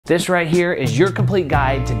This right here is your complete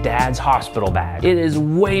guide to dad's hospital bag. It is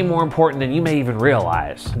way more important than you may even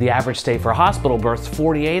realize. The average stay for a hospital birth is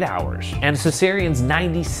 48 hours and cesarean's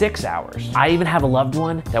 96 hours. I even have a loved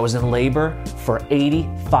one that was in labor for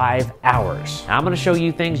 85 hours. Now, I'm gonna show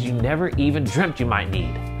you things you never even dreamt you might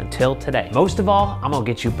need until today. Most of all, I'm gonna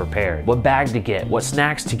get you prepared. What bag to get, what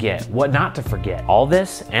snacks to get, what not to forget. All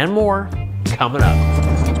this and more coming up.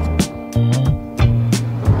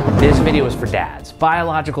 This video is for dads,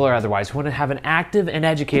 biological or otherwise, who want to have an active and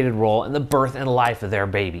educated role in the birth and life of their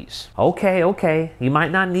babies. Okay, you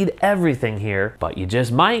might not need everything here, but you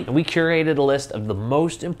just might. We curated a list of the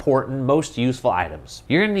most important, most useful items.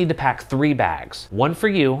 You're gonna need to pack 3 bags. One for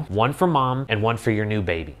you, one for mom, and one for your new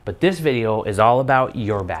baby. But this video is all about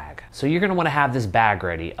your bag. So you're gonna wanna have this bag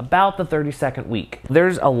ready about the 32nd week.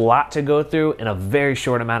 There's a lot to go through in a very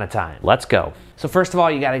short amount of time. Let's go. So first of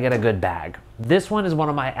all, you gotta get a good bag. This one is one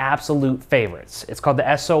of my absolute favorites. It's called the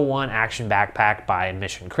SO1 Action Backpack by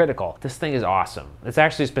Mission Critical. This thing is awesome. It's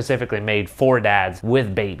actually specifically made for dads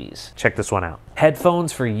with babies. Check this one out.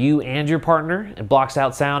 Headphones for you and your partner. It blocks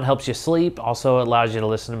out sound, helps you sleep. Also allows you to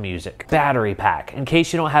listen to music. Battery pack, in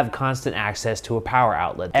case you don't have constant access to a power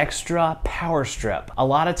outlet. Extra power strip. A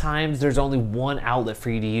lot of times there's only one outlet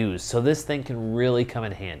for you to use, so this thing can really come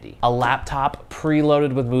in handy. A laptop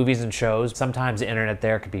preloaded with movies and shows. Sometimes the internet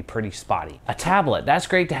there could be pretty spotty. A tablet, that's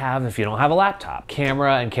great to have if you don't have a laptop.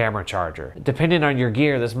 Camera and camera charger. Depending on your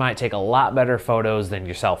gear, this might take a lot better photos than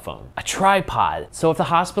your cell phone. A tripod, so if the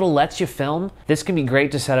hospital lets you film, this can be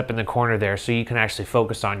great to set up in the corner there so you can actually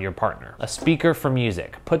focus on your partner. A speaker for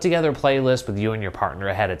music. Put together a playlist with you and your partner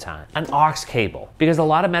ahead of time. An aux cable, because a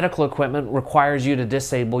lot of medical equipment requires you to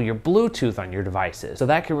disable your Bluetooth on your devices, so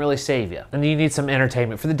that can really save you. And you need some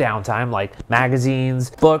entertainment for the downtime, like magazines,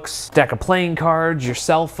 books, deck of playing cards, your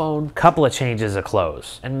cell phone, couple of changes of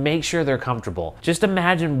clothes, and make sure they're comfortable. Just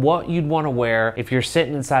imagine what you'd want to wear if you're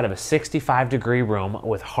sitting inside of a 65-degree room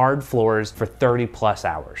with hard floors for 30+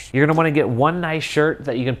 hours. You're gonna want to get one nice shirt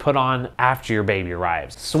that you can put on after your baby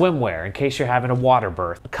arrives. Swimwear in case you're having a water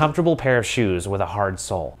birth. A comfortable pair of shoes with a hard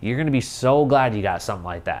sole. You're gonna be so glad you got something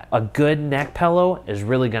like that. A good neck pillow is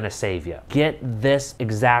really gonna save you. Get this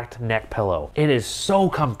exact neck pillow. It is so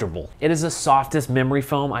comfortable. It is the softest memory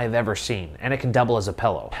foam I've ever seen, and it can double as a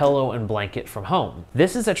pillow. Pillow and blanket from home.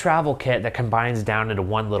 This is a travel kit that combines down into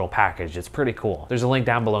one little package. It's pretty cool. There's a link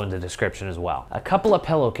down below in the description as well. A couple of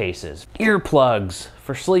pillowcases, earplugs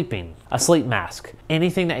for sleeping, a sleep mask.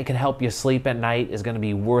 Anything that can help you sleep at night is going to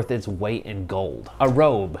be worth its weight in gold. A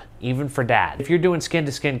robe, even for dad. If you're doing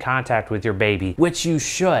skin-to-skin contact with your baby, which you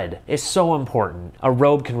should, it's so important. A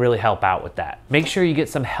robe can really help out with that. Make sure you get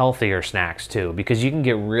some healthier snacks too, because you can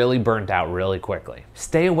get really burnt out really quickly.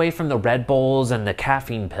 Stay away from the Red Bulls and the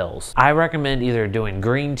caffeine pills. I recommend either doing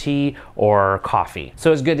green tea or coffee.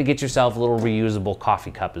 So it's good to get yourself a little reusable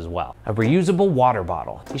coffee cup as well. A reusable water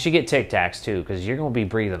bottle. You should get Tic Tacs too, because you're going to be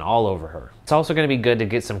breathing all over her. It's also going to be good to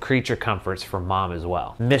get some creature comforts for mom as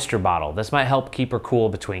well. Mister bottle. This might help keep her cool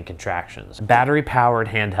between contractions. Battery powered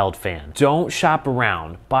handheld fan. Don't shop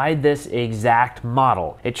around. Buy this exact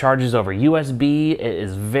model. It charges over USB. It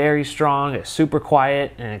is very strong. It's super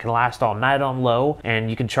quiet and it can last all night on low. And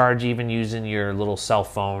you can charge even using your little cell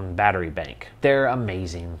phone battery bank. They're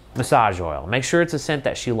amazing. Massage oil. Make sure it's a scent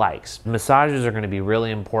that she likes. Massages are going to be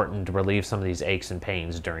really important to relieve some of these aches and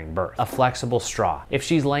pains during birth. A flexible straw. If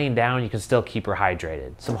she's laying down, you can still keep her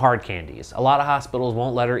hydrated. Some hard candies. A lot of hospitals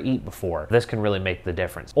won't let her eat before. This can really make the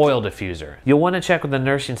difference. Oil diffuser. You'll want to check with the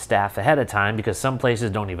nursing staff ahead of time because some places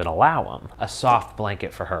don't even allow them. A soft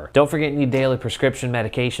blanket for her. Don't forget any daily prescription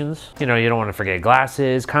medications. You know, you don't want to forget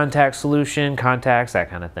glasses, contact solution, contacts, that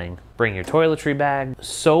kind of thing. Bring your toiletry bag.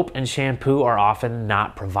 Soap and shampoo are often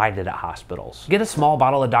not provided at hospitals. Get a small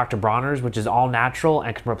bottle of Dr. Bronner's, which is all natural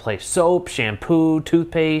and can replace soap, shampoo,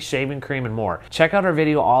 toothpaste, shaving cream, and more. Check out our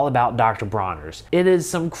video all about Dr. Bronner's. It is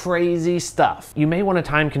some crazy stuff. You may want to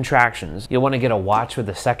time contractions. You'll want to get a watch with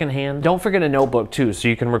a second hand. Don't forget a notebook too, so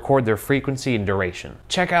you can record their frequency and duration.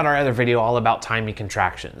 Check out our other video all about timing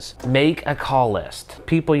contractions. Make a call list.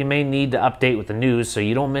 People you may need to update with the news so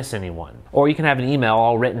you don't miss anyone. Or you can have an email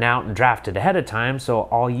all written out and drafted ahead of time, so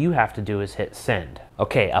all you have to do is hit send.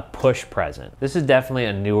 Okay, a push present. This is definitely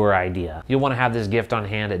a newer idea. You'll want to have this gift on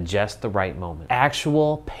hand at just the right moment.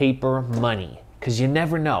 Actual paper money. because you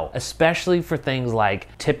never know, especially for things like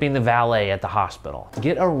tipping the valet at the hospital.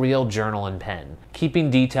 Get a real journal and pen. Keeping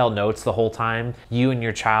detailed notes the whole time, you and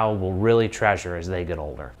your child will really treasure as they get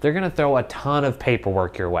older. They're gonna throw a ton of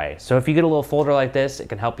paperwork your way, so if you get a little folder like this, it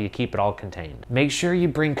can help you keep it all contained. Make sure you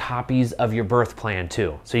bring copies of your birth plan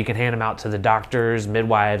too, so you can hand them out to the doctors,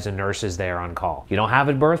 midwives, and nurses there on call. You don't have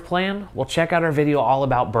a birth plan? Well, check out our video all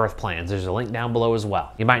about birth plans. There's a link down below as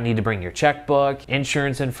well. You might need to bring your checkbook,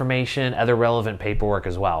 insurance information, other relevant paperwork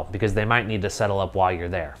as well, because they might need to settle up while you're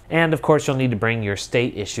there. And of course, you'll need to bring your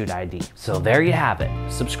state-issued ID. So there you have it.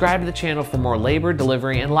 Subscribe to the channel for more labor,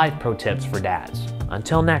 delivery, and life pro tips for dads.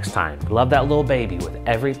 Until next time, love that little baby with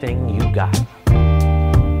everything you got.